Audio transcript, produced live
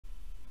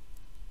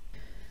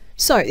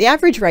So the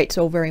average rate's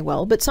all very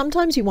well, but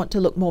sometimes you want to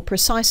look more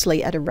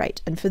precisely at a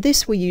rate, and for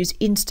this we use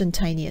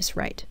instantaneous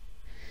rate.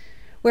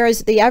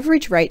 Whereas the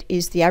average rate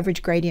is the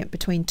average gradient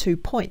between 2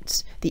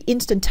 points, the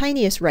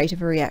instantaneous rate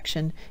of a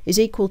reaction is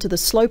equal to the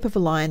slope of a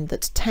line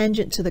that's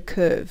tangent to the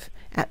curve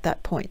at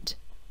that point.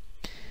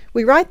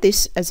 We write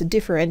this as a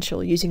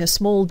differential using a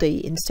small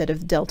d instead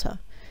of delta.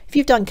 If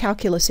you've done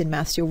calculus in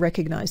maths, you'll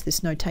recognize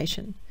this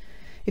notation.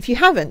 If you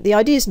haven't, the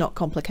idea is not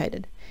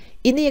complicated.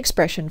 In the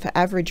expression for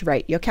average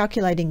rate, you're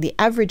calculating the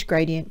average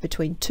gradient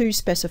between two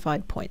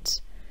specified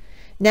points.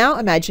 Now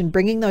imagine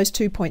bringing those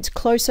 2 points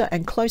closer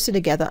and closer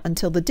together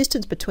until the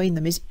distance between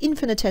them is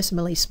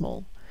infinitesimally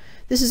small.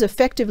 This is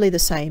effectively the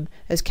same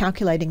as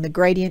calculating the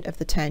gradient of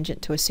the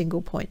tangent to a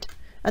single point,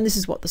 and this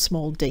is what the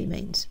small d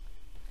means.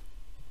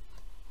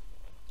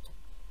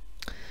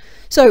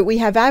 So we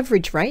have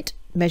average rate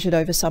measured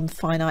over some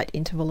finite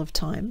interval of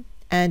time,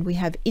 and we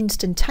have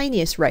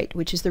instantaneous rate,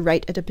 which is the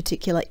rate at a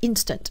particular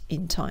instant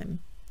in time.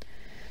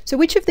 So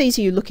which of these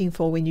are you looking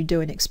for when you do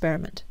an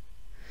experiment?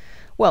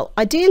 Well,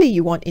 ideally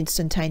you want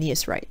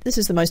instantaneous rate. This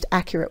is the most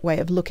accurate way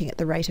of looking at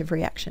the rate of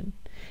reaction.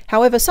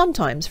 However,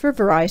 sometimes, for a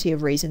variety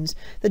of reasons,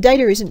 the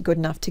data isn't good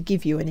enough to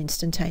give you an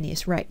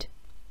instantaneous rate.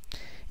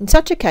 In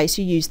such a case,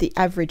 you use the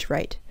average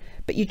rate,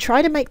 but you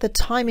try to make the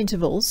time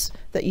intervals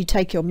that you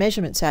take your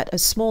measurements at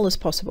as small as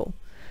possible.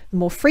 The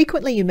more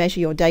frequently you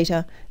measure your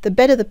data, the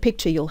better the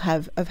picture you'll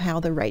have of how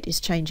the rate is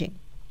changing.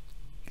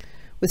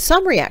 With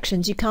some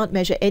reactions, you can't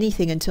measure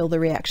anything until the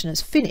reaction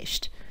is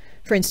finished.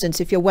 For instance,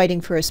 if you're waiting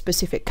for a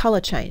specific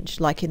color change,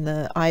 like in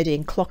the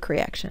iodine clock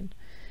reaction.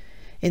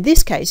 In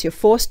this case, you're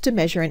forced to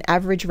measure an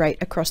average rate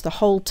across the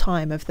whole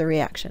time of the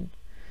reaction.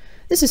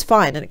 This is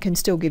fine, and it can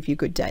still give you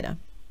good data.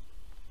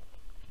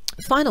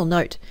 Final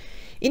note.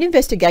 In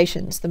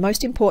investigations, the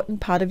most important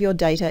part of your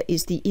data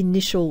is the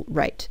initial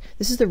rate.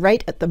 This is the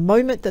rate at the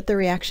moment that the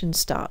reaction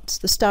starts,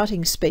 the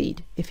starting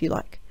speed, if you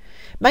like.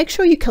 Make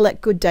sure you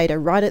collect good data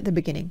right at the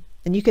beginning,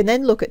 and you can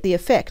then look at the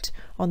effect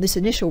on this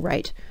initial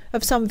rate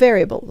of some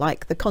variable,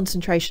 like the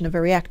concentration of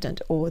a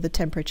reactant or the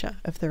temperature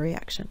of the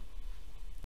reaction.